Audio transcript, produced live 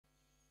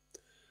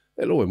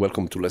Hello and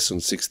welcome to lesson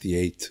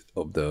 68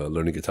 of the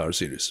Learning Guitar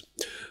series.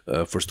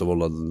 First of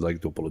all, I'd like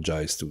to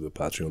apologize to the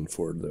Patreon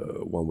for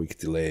the 1 week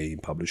delay in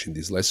publishing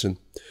this lesson,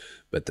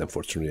 but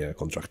unfortunately I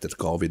contracted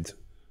COVID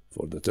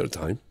for the third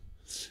time,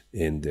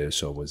 and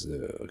so I was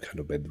kind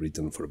of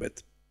bedridden for a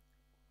bit.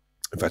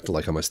 In fact,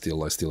 like I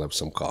still have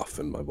some cough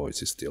and my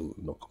voice is still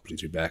not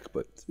completely back,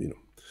 but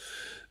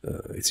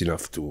it's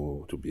enough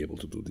to be able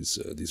to do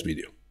this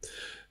video.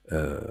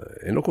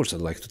 And of course,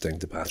 I'd like to thank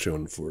the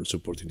Patreon for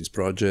supporting this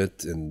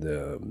project, and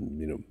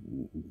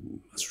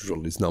as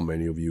usual, it's not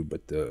many of you,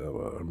 but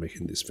are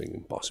making this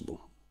thing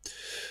possible.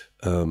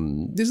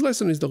 This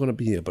lesson is not going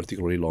to be a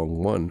particularly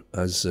long one,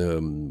 as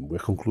we're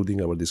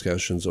concluding our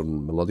discussions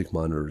on Melodic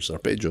Minor's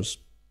arpeggios.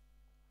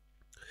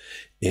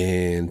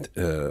 And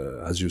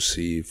as you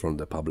see from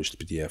the published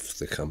PDF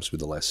that comes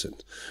with the lesson,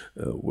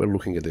 we're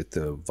looking at it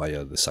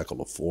via the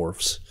cycle of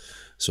fourths,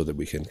 so that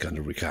we can kind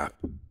of recap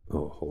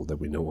all that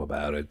we know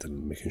about it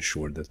and making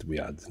sure that we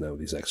add now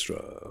these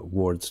extra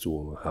words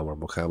to our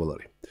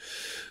vocabulary.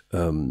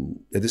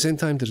 At the same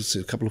time, there's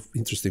a couple of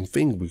interesting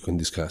things we can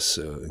discuss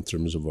in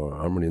terms of our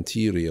harmony and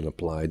theory and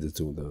applied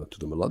to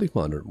the melodic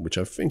minor, which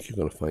I think you're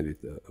going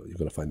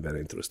to find very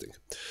interesting.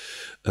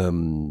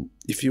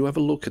 If you have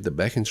a look at the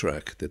backing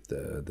track that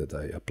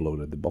I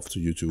uploaded both to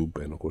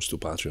YouTube and of course to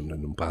Patreon,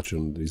 and on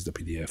Patreon there is the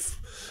PDF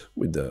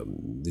with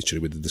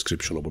literally with the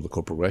description of what the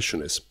chord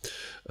progression is.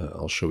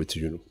 I'll show it to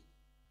you.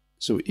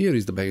 So here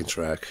is the backing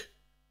track,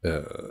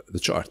 the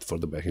chart for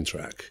the backing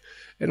track,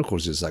 and of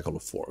course the cycle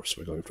of fourths.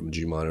 We're going from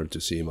G minor to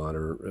C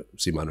minor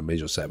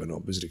major 7,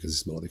 obviously because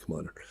it's melodic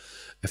minor,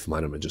 F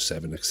minor major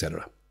 7,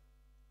 etc.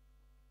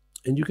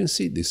 And you can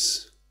see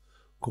these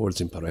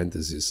chords in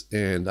parentheses,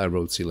 and I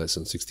wrote C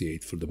lesson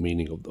 68 for the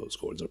meaning of those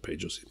chords,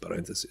 arpeggios in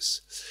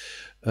parentheses.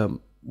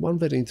 One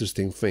very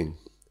interesting thing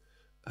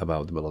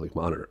about the melodic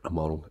minor,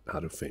 among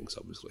other things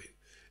obviously,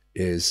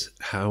 is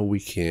how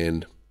we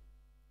can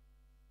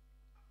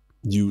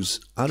use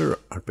other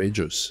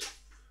arpeggios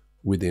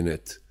within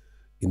it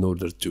in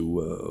order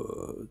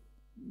to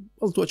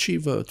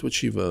achieve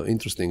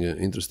interesting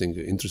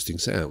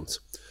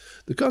sounds.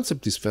 The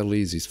concept is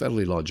fairly easy, it's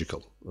fairly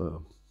logical.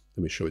 Let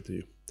me show it to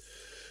you.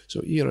 So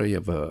here I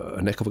have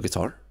a neck of a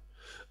guitar.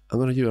 I'm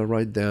going to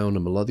write down a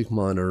melodic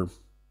minor.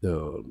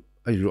 I'm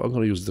going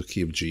to use the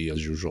key of G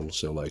as usual.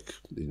 So like,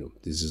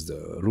 this is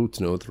the root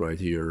note right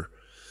here,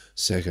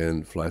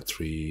 second, flat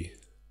 3,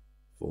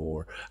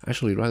 4.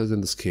 Actually, rather than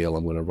the scale,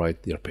 I'm going to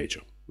write the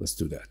arpeggio. Let's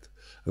do that.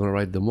 I'm going to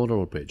write the modal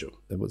arpeggio.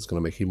 That's going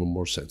to make even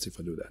more sense if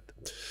I do that.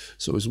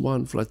 So it's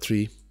 1, flat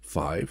 3,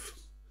 5,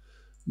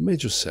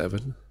 major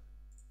 7,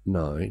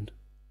 9.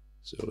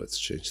 So let's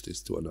change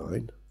this to a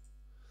 9.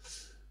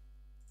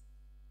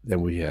 Then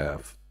we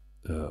have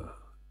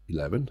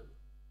 11.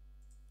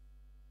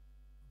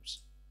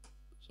 Oops.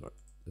 Sorry,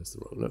 that's the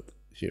wrong note.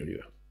 Here you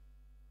go.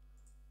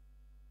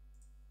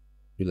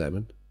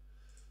 11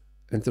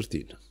 and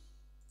 13.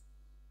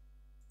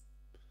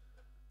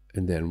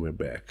 And then we're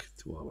back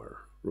to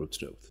our root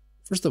note.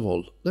 First of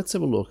all, let's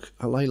have a look.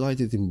 I'll highlight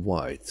it in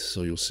white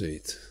so you'll see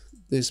it.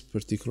 This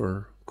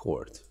particular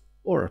chord,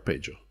 or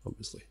arpeggio,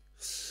 obviously.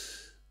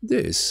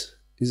 This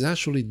is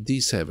actually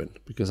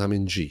D7 because I'm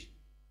in G.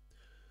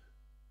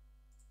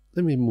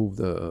 Let me move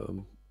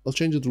I'll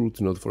change the root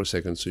note for a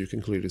second so you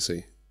can clearly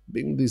see.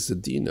 Being this is the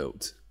D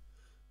note,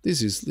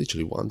 this is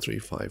literally 1, 3,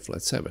 5,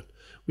 flat 7,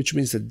 which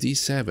means that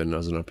D7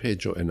 as an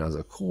arpeggio and as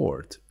a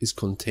chord is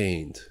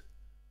contained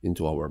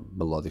into our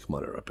melodic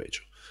minor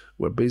arpeggio,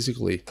 where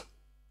basically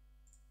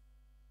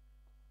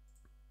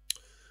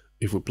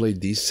if we play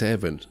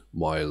D7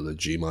 while the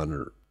G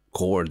minor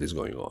chord is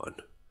going on,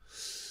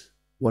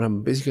 what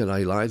I'm basically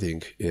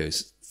highlighting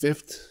is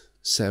 5th,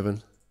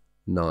 7,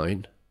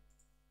 9,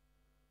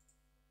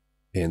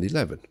 and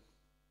 11.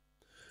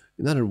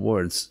 In other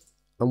words,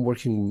 I'm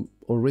working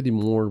already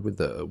more with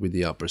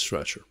the upper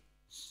structure.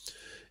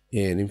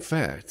 And in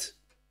fact,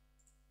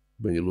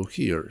 when you look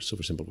here, so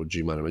for example for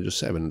G minor major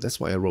 7, that's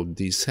why I wrote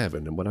D7.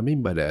 And what I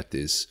mean by that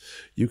is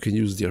you can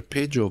use the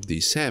arpeggio of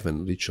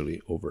D7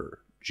 literally over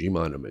G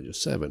minor major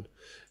 7.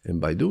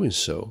 And by doing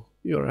so,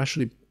 you're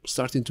actually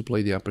starting to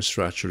play the upper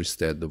structure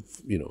instead of,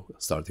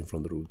 starting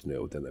from the root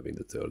note and having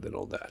the third and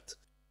all that.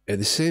 At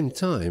the same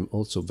time,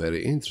 also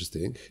very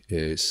interesting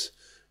is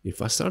if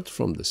I start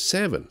from the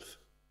 7th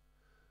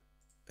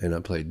and I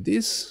play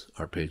this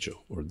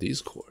arpeggio or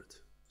this chord,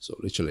 so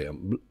literally,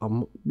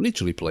 I'm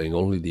literally playing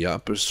only the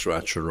upper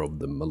structure of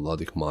the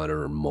melodic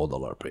minor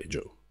modal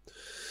arpeggio.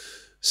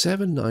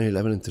 7, 9,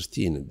 11, and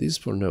 13, these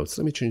 4 notes.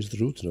 Let me change the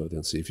root note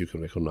and see if you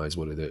can recognize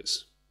what it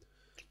is.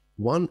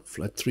 1,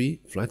 flat 3,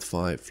 flat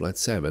 5, flat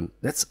 7,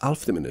 that's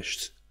half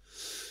diminished.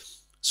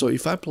 So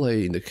if I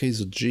play, in the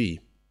case of G,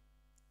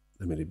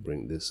 let me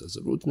bring this as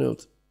a root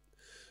note.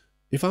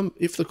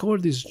 If the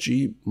chord is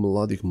G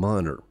melodic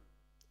minor,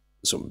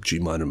 so G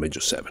minor major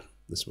 7,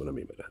 that's what I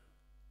mean by that.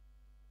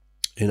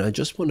 And I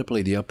just want to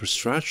play the upper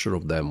structure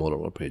of that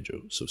modal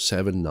arpeggio, so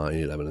 7, 9,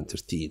 11, and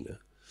 13.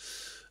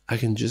 I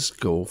can just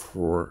go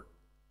for,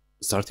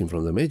 starting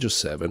from the major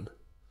 7,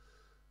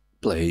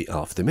 play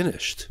half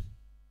diminished.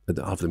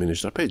 the half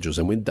diminished arpeggios,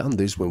 and we've done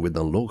this when we've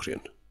done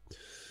Locrian.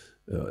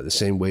 The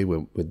same way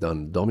when we've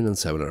done dominant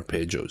 7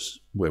 arpeggios,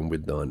 when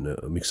we've done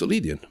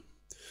Mixolydian.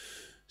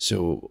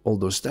 So all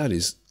those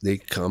studies, they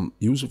come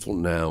useful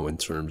now in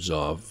terms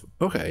of,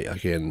 okay, I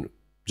can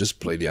just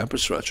play the upper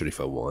structure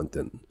if I want.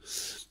 And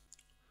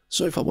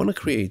so if I want to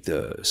create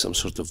some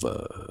sort of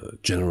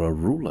general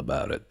rule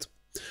about it,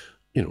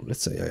 you know,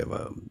 let's say I have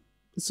a,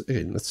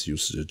 let's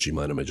use G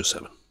minor major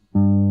 7.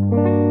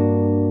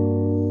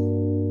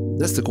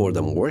 That's the chord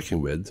I'm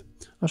working with.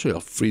 Actually, I'll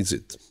freeze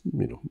it,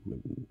 you know,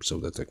 so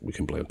that we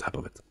can play on top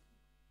of it.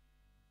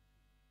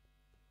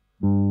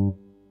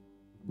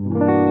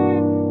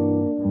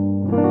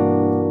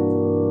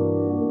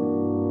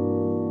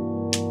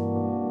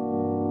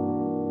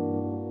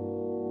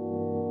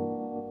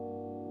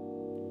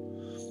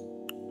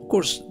 Of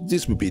course,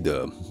 this would be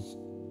the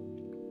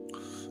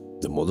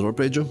modal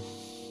arpeggio.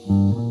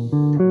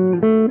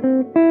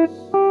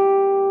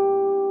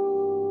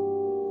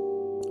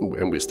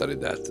 And we studied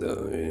that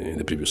in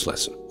the previous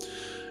lesson.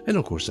 And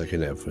of course I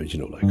can have, you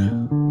know, like,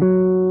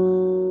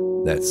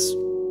 that's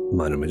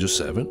minor major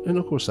 7, and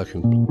of course I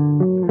can,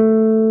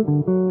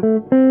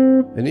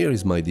 and here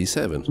is my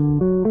D7.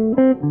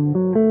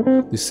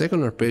 The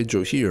second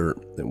arpeggio here,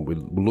 and we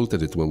looked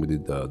at it when we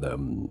did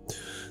the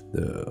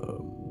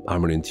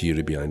harmony and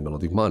theory behind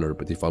Melodic Minor,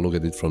 but if I look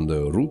at it from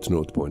the root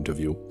note point of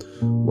view,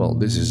 well,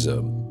 this is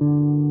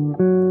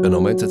an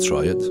augmented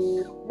triad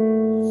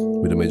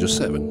with a major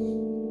 7,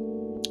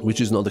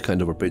 which is not the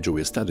kind of arpeggio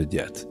we studied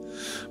yet.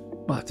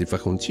 But if I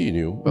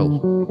continue,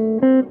 well,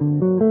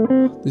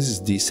 this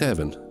is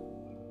D7.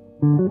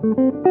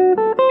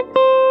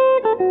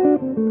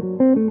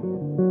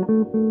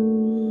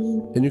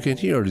 And you can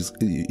hear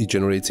it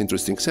generates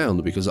interesting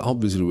sound, because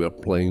obviously we are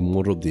playing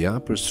more of the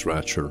upper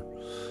structure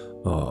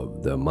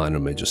of the minor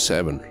major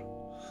 7,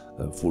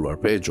 full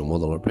arpeggio,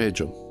 modal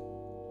arpeggio,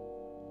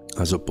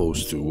 as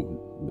opposed to,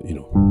 you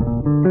know,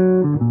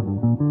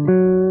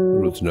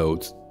 root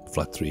note,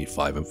 flat 3,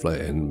 5,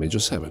 and major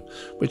 7,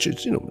 which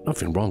is, you know,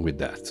 nothing wrong with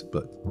that,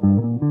 but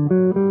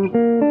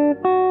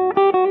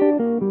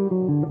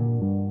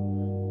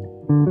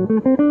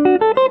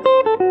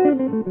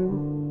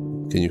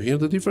can you hear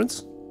the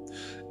difference?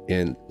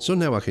 And so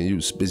now I can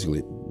use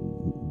basically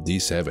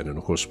D7, and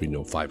of course we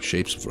know 5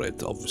 shapes for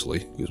it, obviously,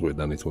 because we've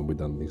done it when we've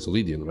done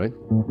Mixolydian, right?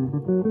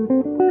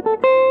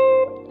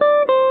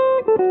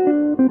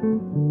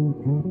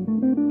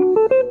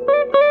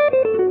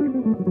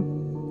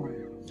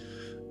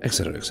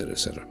 Etc., etc.,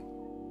 etc.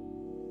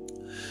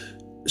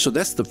 So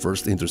that's the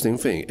first interesting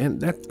thing, and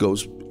that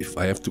goes, if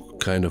I have to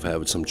kind of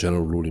have some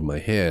general rule in my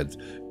head,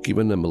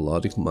 given a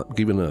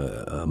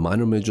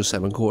minor major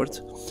 7 chord,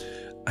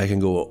 I can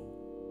go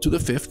to the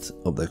 5th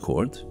of that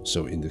chord.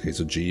 So in the case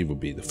of G, it would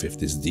be the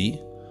 5th is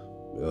D.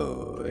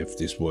 If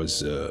this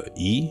was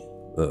E,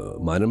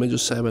 minor major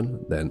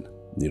 7, then,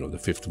 you know, the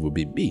 5th would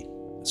be B.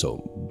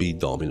 So B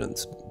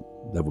dominant.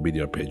 That would be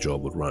the arpeggio I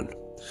would run.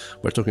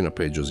 We're talking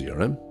arpeggios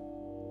here, eh?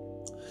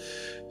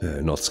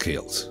 Not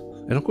scales.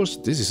 And of course,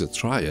 this is a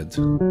triad.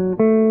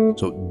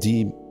 So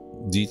D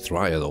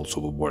triad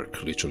also would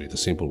work, literally the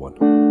simple one,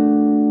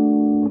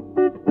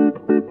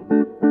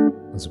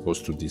 as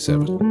opposed to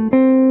D7.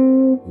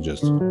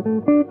 Just,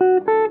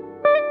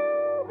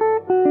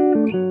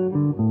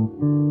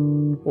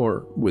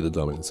 or with a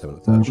dominant 7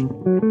 attached.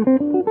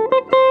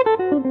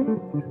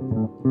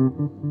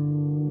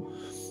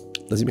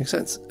 Does it make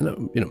sense?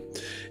 You know,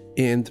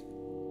 and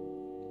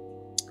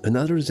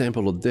another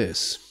example of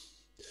this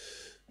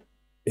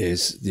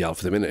is the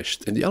half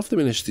diminished, and the half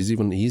diminished is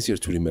even easier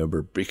to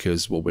remember,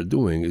 because what we're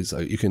doing is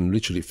you can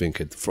literally think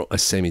it from a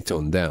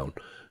semitone down,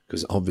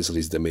 because obviously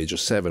it's the major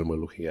 7 we're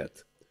looking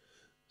at.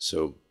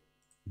 So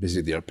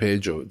basically the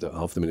arpeggio, the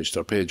half diminished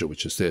arpeggio,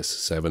 which is this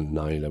 7,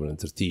 9, 11, and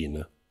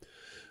 13.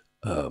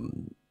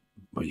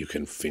 But you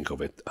can think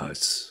of it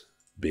as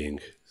being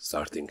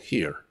starting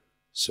here.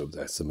 So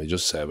that's the major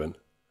 7,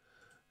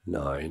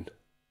 9,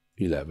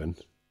 11,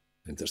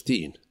 and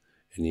 13.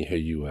 And here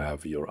you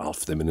have your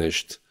half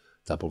diminished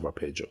type of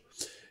arpeggio.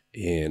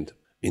 And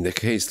in the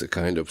case, the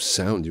kind of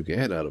sound you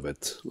get out of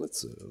it,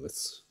 let's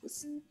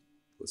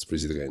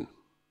freeze it again.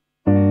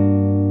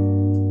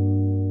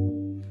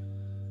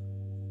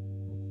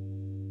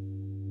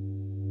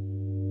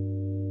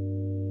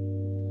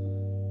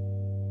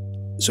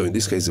 So in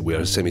this case, we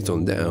are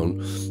semitone down.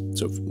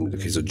 So in the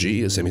case of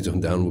G, a semitone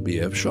down would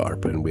be F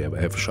sharp, and we have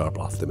F sharp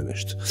half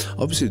diminished.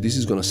 Obviously, this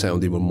is going to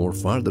sound even more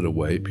farther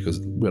away, because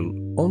we're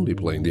only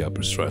playing the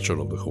upper structure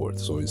of the chord.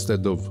 So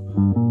instead of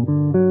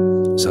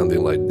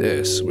sounding like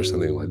this, we're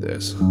sounding like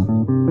this.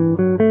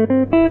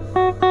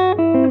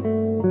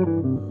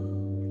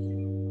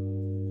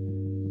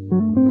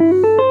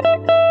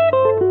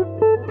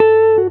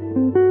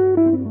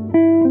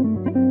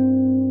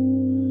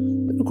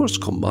 Of course,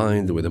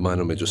 combined with a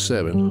minor major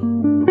 7,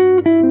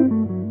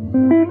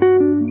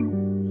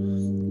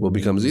 what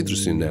becomes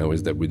interesting now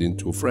is that within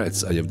 2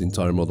 frets I have the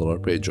entire modal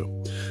arpeggio,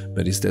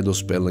 but instead of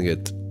spelling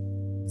it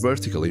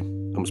vertically,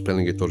 I'm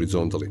spelling it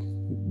horizontally,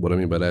 What I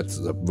mean by that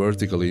is that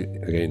vertically,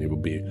 again, it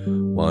would be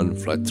 1,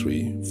 flat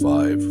 3,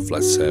 5,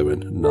 flat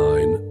 7,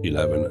 9,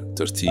 11,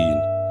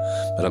 13.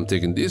 But I'm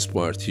taking this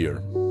part here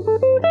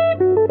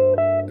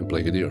and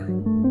playing it here.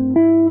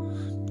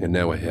 And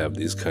now I have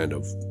this kind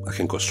of, I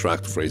can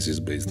construct phrases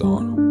based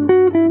on.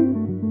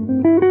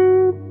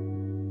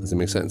 Does it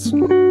make sense?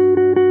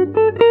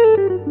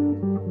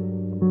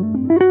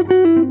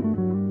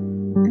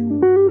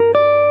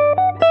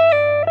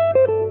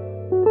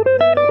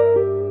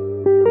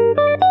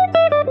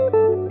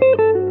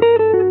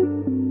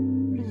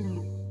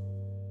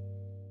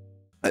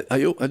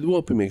 I do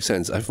hope it makes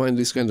sense. I find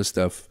this kind of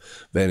stuff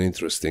very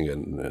interesting,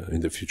 and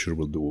in the future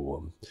we'll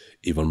do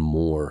even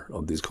more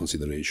of this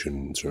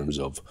consideration in terms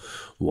of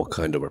what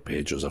kind of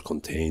arpeggios are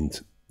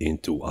contained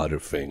into other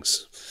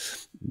things.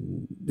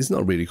 It's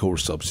not really chord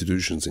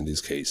substitutions in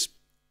this case.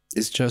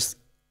 It's just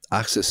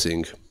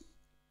accessing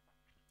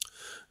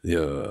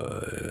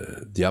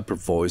the upper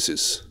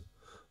voices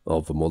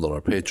of a modal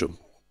arpeggio.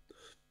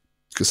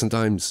 Because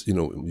sometimes, you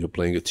know, you're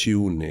playing a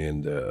tune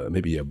and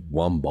maybe you have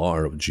one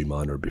bar of G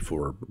minor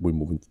before we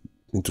move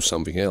into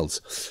something else.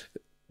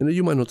 And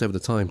you might not have the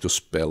time to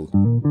spell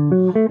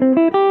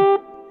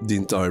the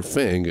entire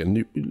thing,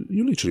 and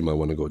you literally might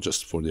want to go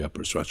just for the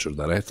upper structure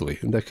directly.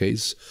 In that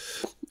case,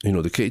 you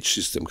know, the cage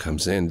system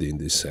comes handy in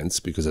this sense,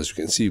 because as you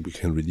can see, we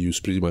can reduce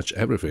pretty much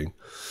everything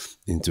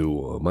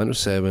into minor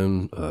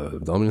 7,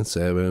 dominant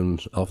 7,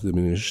 half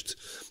diminished,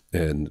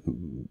 and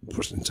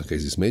in some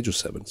cases major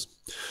 7s.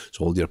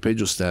 So all the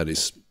arpeggio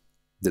status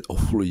that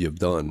hopefully you've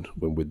done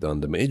when we've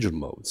done the major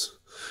modes,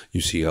 you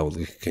see how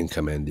they can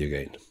come handy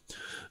again.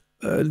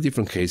 The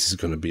different case is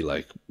going to be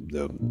like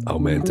the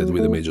augmented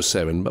with the major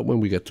 7, but when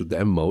we get to the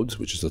M mode,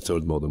 which is the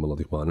third mode of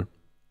melodic minor,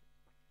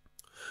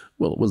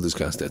 well, we'll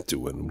discuss that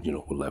too, and you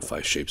know, we'll have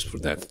 5 shapes for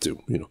that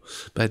too, you know.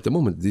 But at the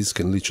moment, this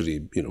can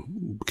literally, you know,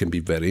 can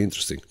be very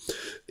interesting.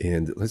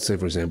 And let's say,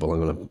 for example,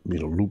 I'm going to, you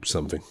know, loop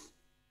something.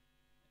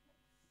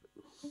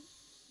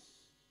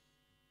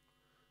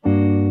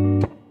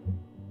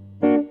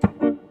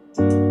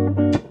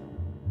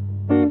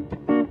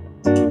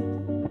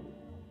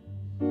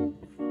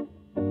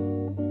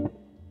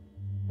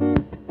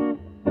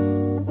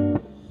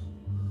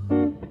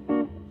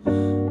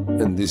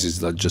 And this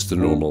is not just a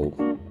normal,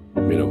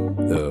 you know,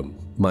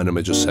 minor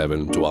major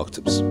 7, 2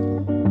 octaves.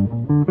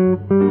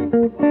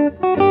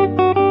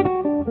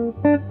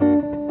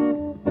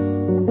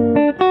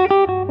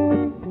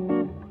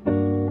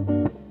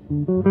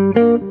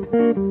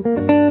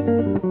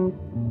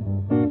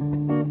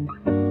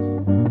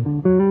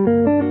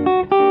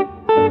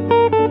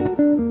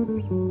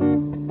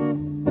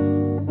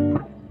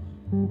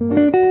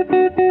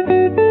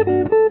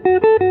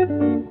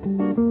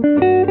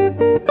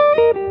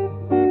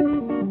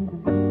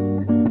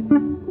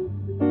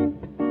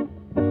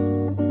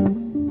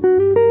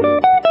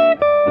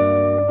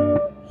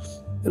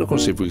 And of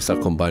course, if we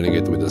start combining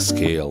it with a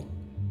scale,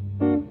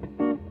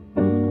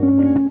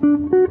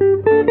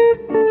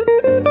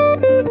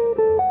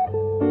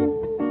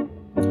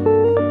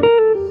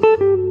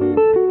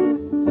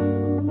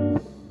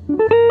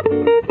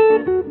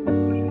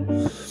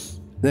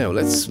 now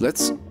let's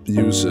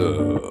use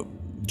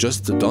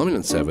just the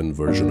dominant 7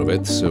 version of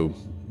it. So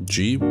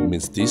G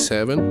means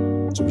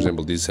D7. So for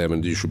example,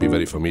 D7, you should be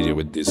very familiar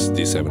with this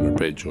D7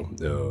 arpeggio.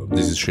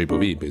 This is shape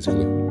of E,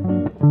 basically.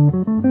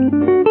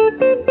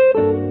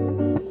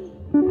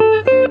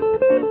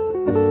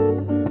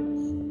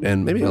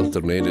 And maybe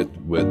alternate it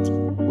with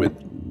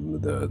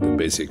the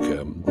basic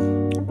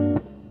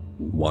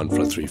 1,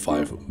 flat 3,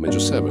 5, major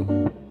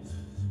 7.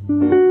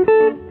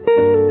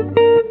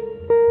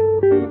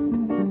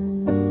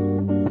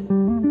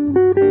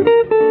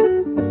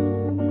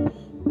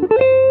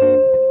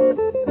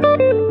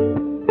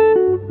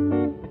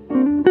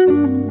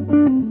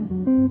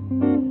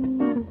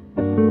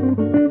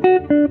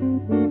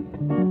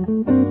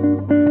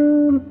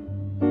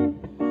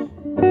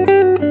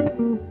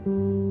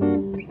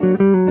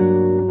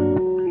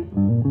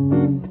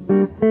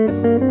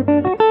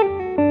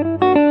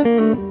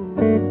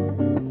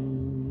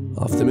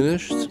 Half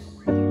diminished,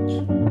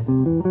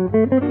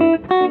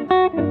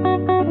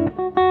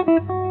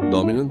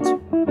 dominant,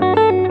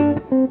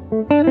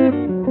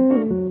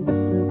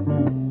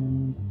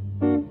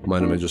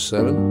 minor major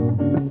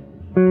 7,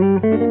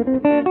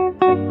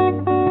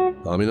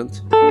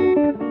 dominant,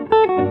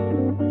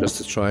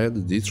 just a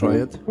triad, D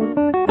triad,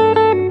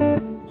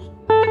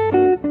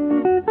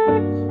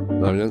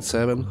 dominant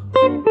 7,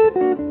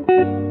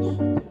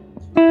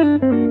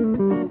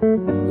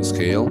 the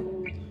scale,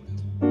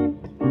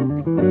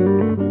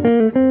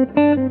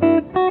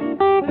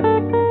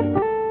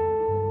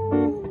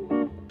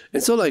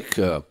 and so like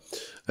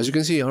as you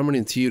can see, harmony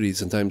in theory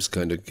sometimes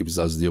kind of gives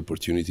us the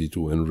opportunity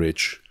to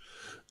enrich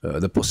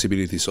the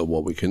possibilities of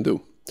what we can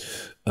do.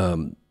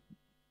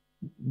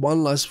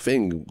 One last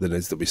thing that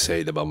needs to be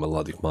said about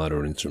melodic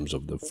minor in terms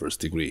of the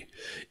first degree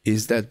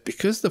is that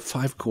because the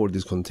 5 chord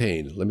is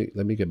contained,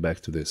 let me get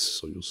back to this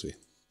so you'll see.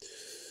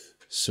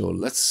 So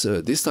let's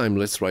this time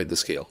let's write the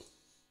scale.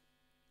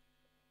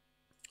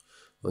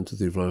 1, 2,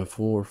 3,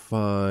 4,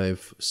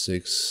 5,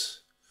 6,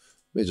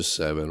 major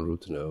 7,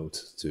 root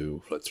note,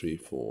 2, flat 3,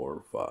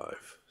 4,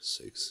 5,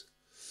 6,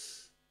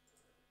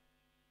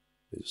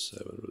 major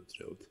 7, root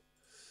note.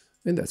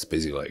 And that's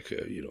basically like,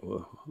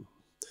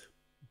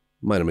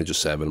 minor, major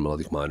 7,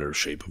 melodic minor,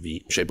 shape of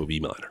E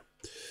minor.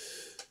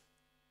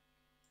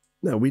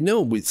 Now we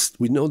know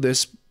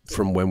this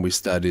from when we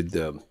studied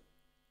the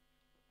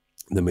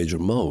major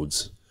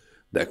modes,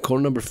 that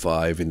chord number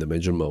 5 in the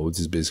major modes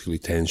is basically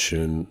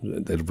tension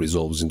that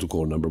resolves into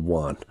chord number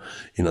 1.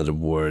 In other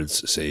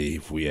words, say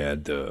if we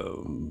had,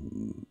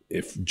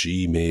 if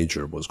G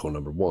major was chord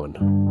number 1,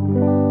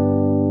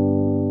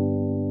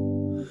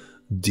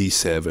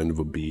 D7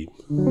 would be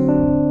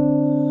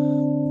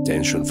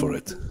tension for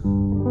it.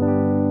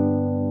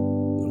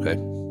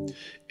 Okay?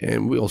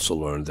 And we also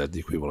learned that the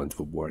equivalent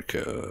would work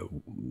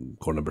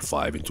chord number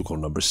 5 into chord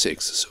number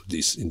 6. So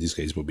this, in this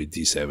case, would be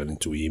D7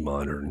 into E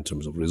minor in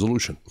terms of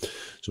resolution.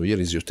 So here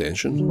is your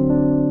tension.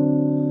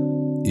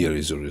 Here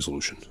is your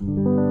resolution.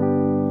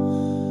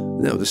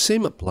 Now the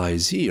same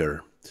applies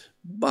here,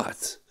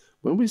 but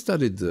when we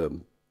studied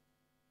the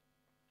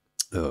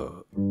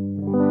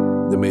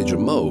major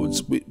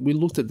modes, we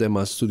looked at them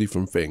as two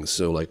different things.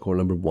 So like chord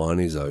number 1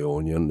 is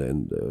Ionian,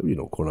 and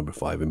chord number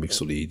 5 is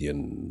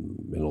Mixolydian,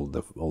 and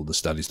all the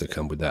studies that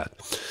come with that.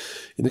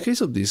 In the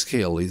case of this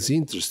scale, it's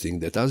interesting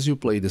that as you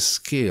play the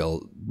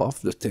scale,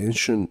 both the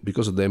tension,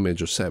 because of the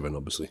major 7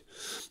 obviously,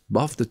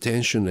 both the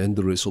tension and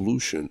the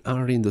resolution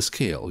are in the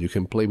scale. You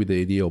can play with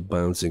the idea of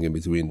bouncing in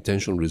between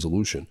tension and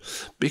resolution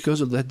because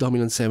of that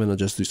dominant 7 I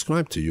just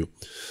described to you.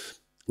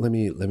 Let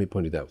me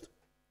point it out.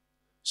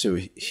 So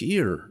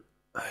here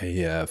I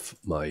have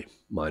my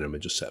minor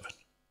major 7.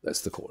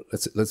 That's the chord.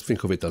 Let's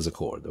think of it as a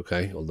chord,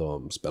 okay? Although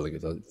I'm spelling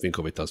it, think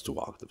of it as 2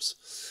 octaves.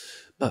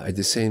 But at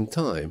the same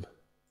time,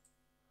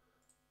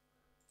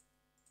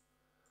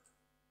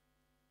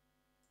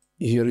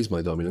 here is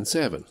my dominant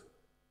 7.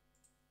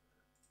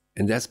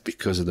 And that's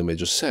because of the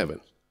major 7,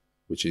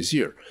 which is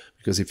here.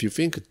 Because if you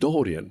think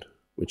Dorian,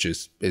 which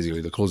is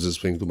basically the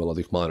closest thing to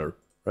melodic minor,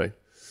 right?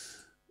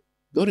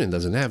 Dorian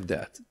doesn't have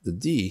that. The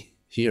D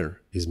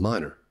here is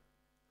minor.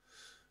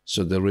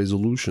 So the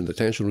resolution, the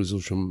tension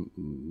resolution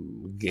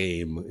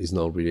game is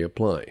not really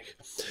applying.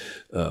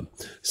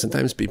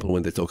 Sometimes people,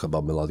 when they talk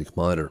about melodic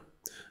minor,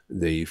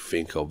 they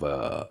think of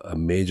a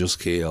major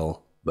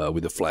scale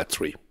with a flat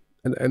 3.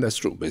 And that's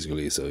true.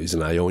 Basically, it's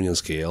an Ionian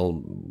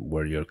scale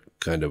where you're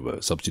kind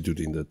of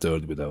substituting the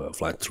third with a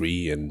flat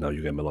 3, and now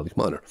you get melodic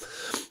minor.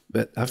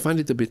 But I find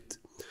it a bit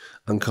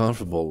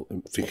uncomfortable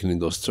thinking in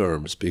those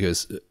terms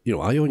because,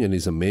 Ionian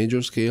is a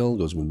major scale,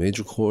 goes with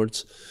major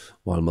chords,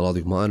 while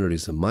melodic minor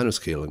is a minor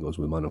scale and goes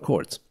with minor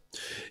chords.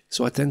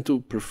 So I tend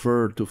to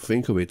prefer to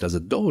think of it as a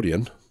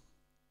Dorian,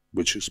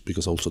 which is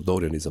because also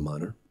Dorian is a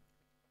minor,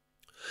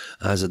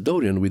 as a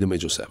Dorian with a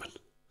major 7.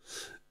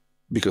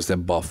 Because they're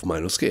both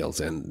minor scales,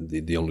 and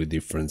the only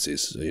difference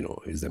is,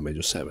 is the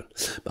major 7.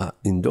 But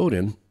in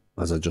Dorian,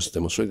 as I just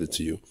demonstrated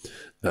to you,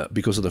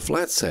 because of the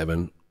flat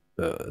 7,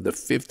 the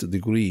 5th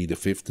degree, the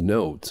 5th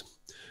note,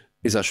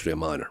 is actually a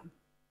minor.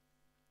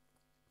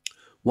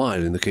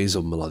 While in the case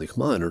of melodic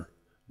minor,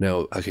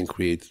 now I can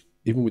create,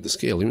 even with the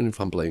scale, even if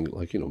I'm playing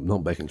like,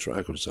 non-backing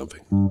track or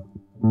something.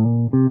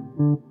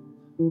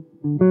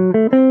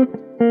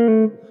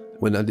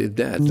 When I did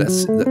that,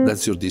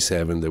 that's your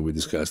D7 that we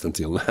discussed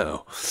until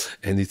now,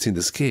 and it's in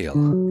the scale.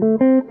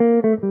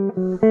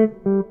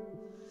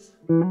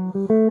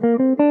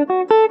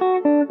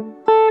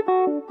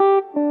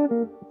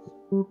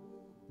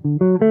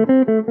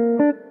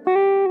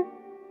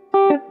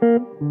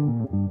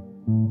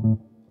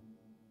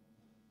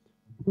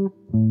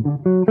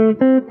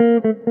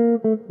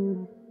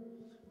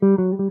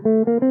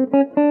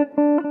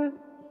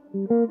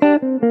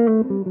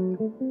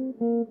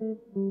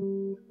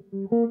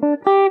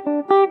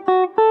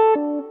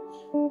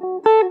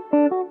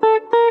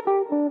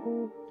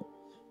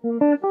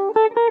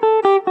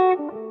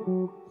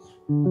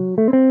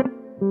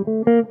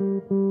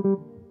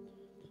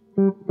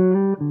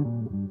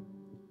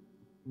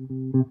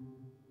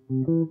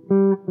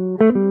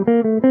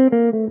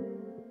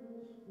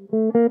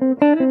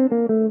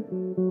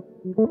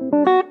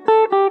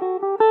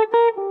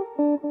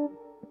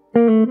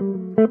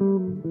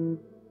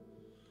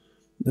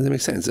 Does that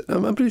make sense?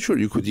 I'm pretty sure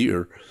you could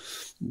hear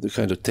the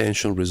kind of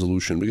tension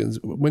resolution, because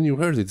when you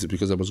heard it, it's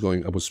because I was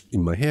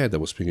in my head, I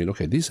was thinking,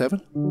 okay,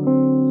 D7,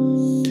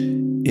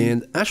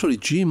 and actually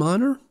G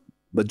minor,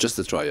 but just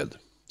the triad.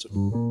 So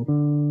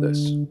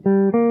this,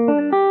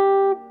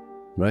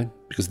 right?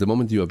 Because the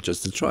moment you have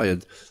just the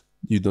triad,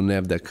 you don't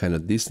have that kind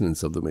of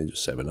dissonance of the major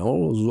 7. I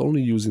was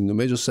only using the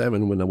major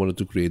 7 when I wanted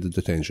to create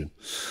the tension,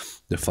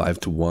 the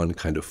 5-to-1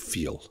 kind of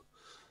feel.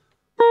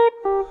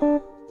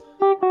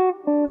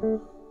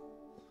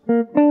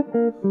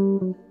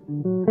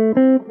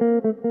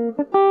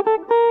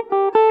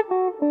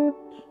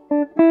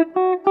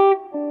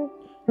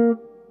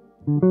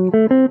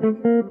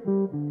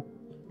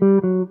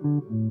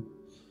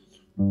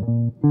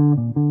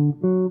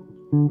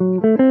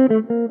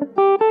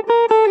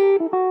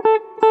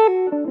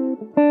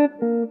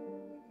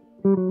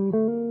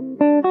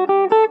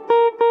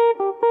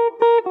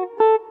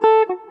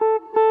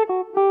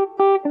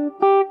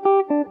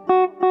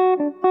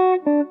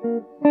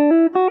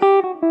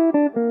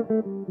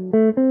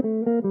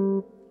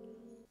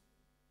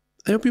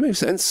 I hope it makes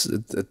sense.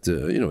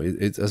 You know,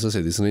 as I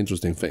said, it's an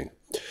interesting thing.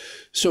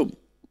 So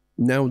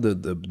now the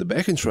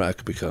backing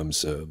track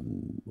becomes a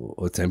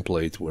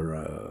template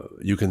where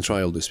you can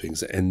try all these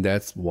things, and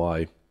that's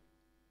why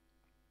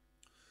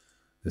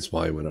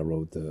when I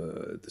wrote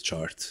the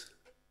chart,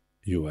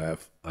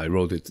 I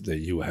wrote it that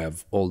you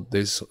have all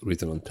this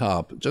written on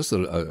top, just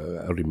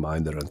a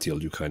reminder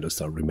until you kind of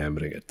start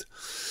remembering it.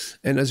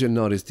 And as you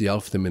notice, the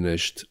half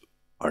diminished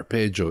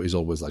arpeggio is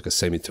always like a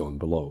semitone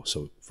below.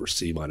 So for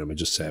C minor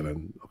major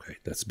 7, okay,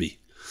 that's B.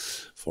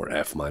 For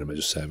F minor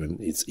major 7,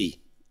 it's E,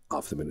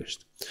 half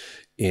diminished.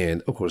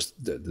 And of course,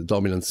 the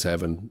dominant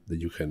 7 that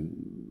you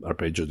can,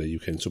 arpeggio that you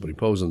can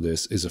superimpose on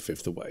this is a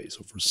fifth away.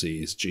 So for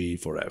C is G,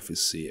 for F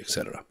is C,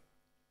 etc.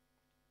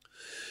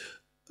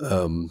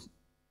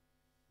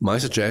 My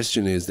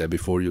suggestion is that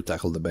before you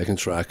tackle the backing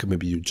track,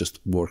 maybe you just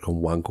work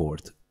on one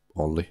chord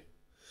only.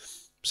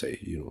 Say,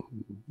 you know,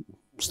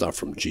 start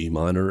from G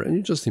minor and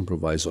you just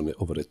improvise on it,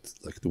 over it,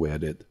 like the way I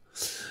did.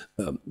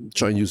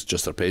 Try and use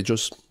just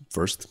arpeggios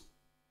first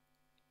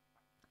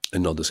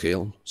and not the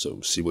scale.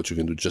 So see what you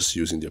can do just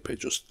using the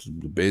arpeggios.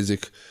 The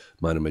basic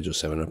minor major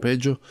 7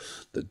 arpeggio,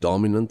 the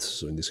dominant,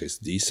 so in this case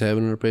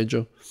D7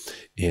 arpeggio,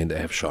 and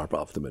F sharp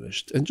half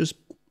diminished, and just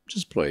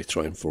play,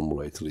 try and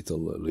formulate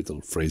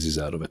little phrases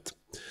out of it.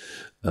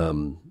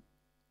 And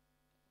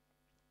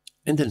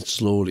then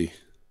slowly,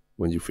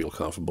 when you feel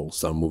comfortable,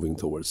 start moving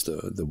towards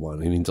the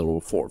one in interval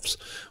of fourths.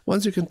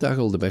 Once you can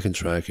tackle the backing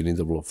track in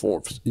interval of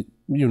fourths,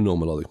 you know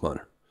melodic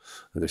minor.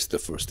 And that's the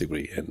first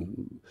degree,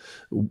 and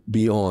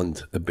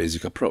beyond a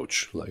basic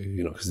approach, like,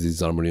 you know, because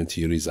this harmonium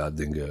theory is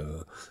adding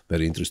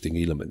very interesting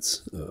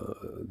elements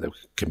that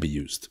can be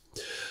used.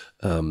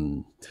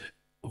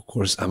 Of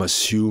course, I'm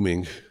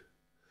assuming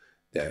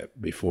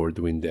that before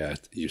doing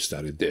that, you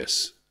studied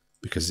this,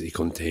 because it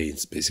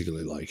contains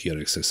basically, like here,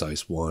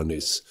 exercise 1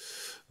 is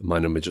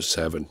minor major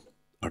 7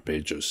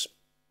 arpeggios,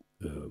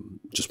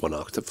 just one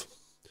octave.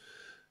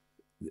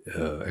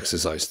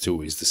 Exercise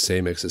 2 is the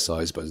same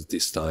exercise, but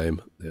this time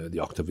the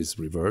octave is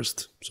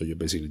reversed, so you're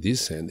basically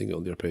descending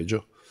on the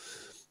arpeggio.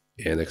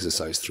 And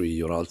exercise 3,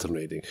 you're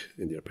alternating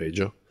in the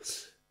arpeggio.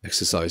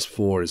 Exercise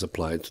 4 is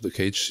applied to the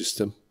cage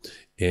system,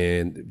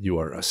 and you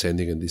are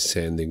ascending and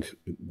descending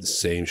the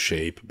same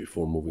shape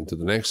before moving to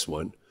the next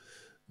one,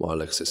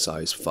 while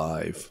exercise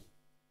 5,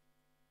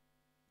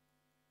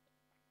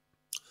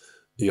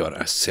 you are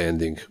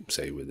ascending,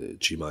 say, with a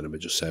G minor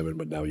major 7,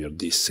 but now you're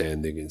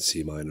descending in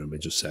C minor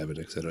major 7,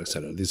 etc.,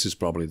 etc. This is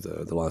probably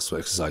the last one.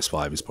 Exercise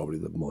 5 is probably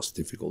the most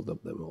difficult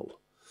of them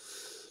all.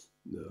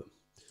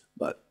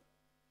 But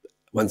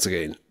once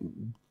again,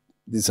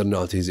 these are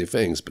not easy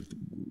things, but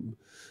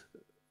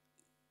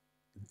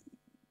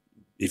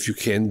if you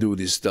can do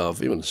this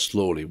stuff, even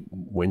slowly,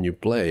 when you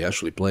play,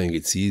 actually playing,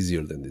 it's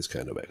easier than this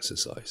kind of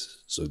exercise.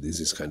 So this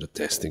is kind of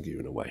testing you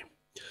in a way.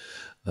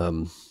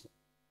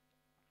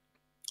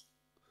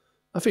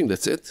 I think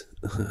that's it.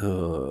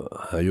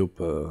 I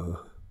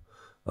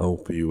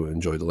hope you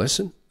enjoy the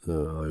lesson.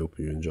 I hope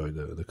you enjoy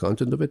the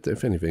content of it.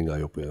 If anything, I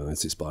hope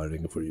it's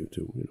inspiring for you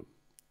to, you know,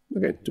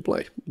 again, to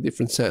play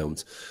different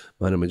sounds.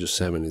 Minor major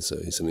 7 is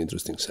an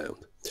interesting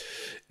sound.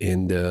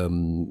 And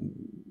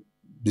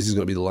this is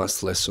going to be the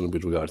last lesson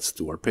with regards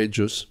to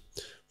arpeggios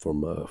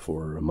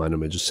for minor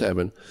major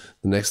 7.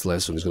 The next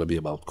lesson is going to be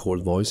about chord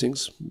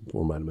voicings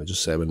for minor major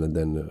 7, and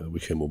then we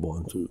can move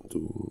on to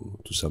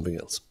something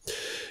else.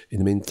 In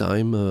the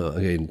meantime,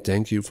 again,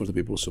 thank you for the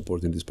people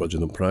supporting this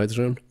project on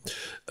Patreon.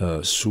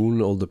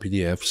 Soon all the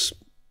PDFs,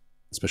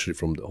 especially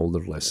from the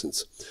older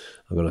lessons,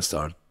 are going to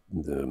start,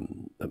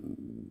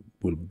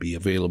 will be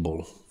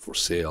available for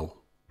sale,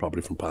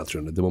 probably from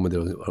Patreon. At the moment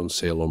they're on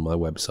sale on my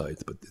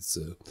website, but it's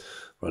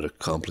rather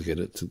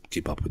complicated to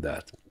keep up with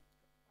that.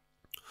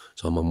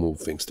 So I'm going to move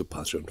things to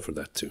Patreon for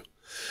that too.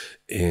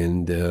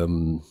 And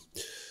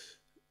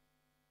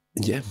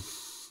yeah,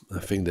 I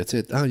think that's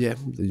it. Oh yeah,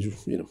 you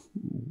know,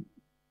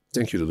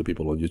 thank you to the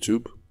people on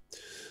YouTube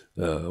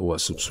who are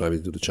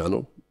subscribing to the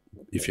channel.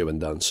 If you haven't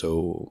done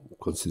so,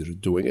 consider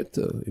doing it.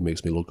 It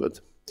makes me look good.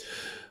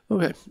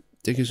 Okay,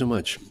 thank you so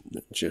much.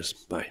 Cheers.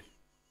 Bye.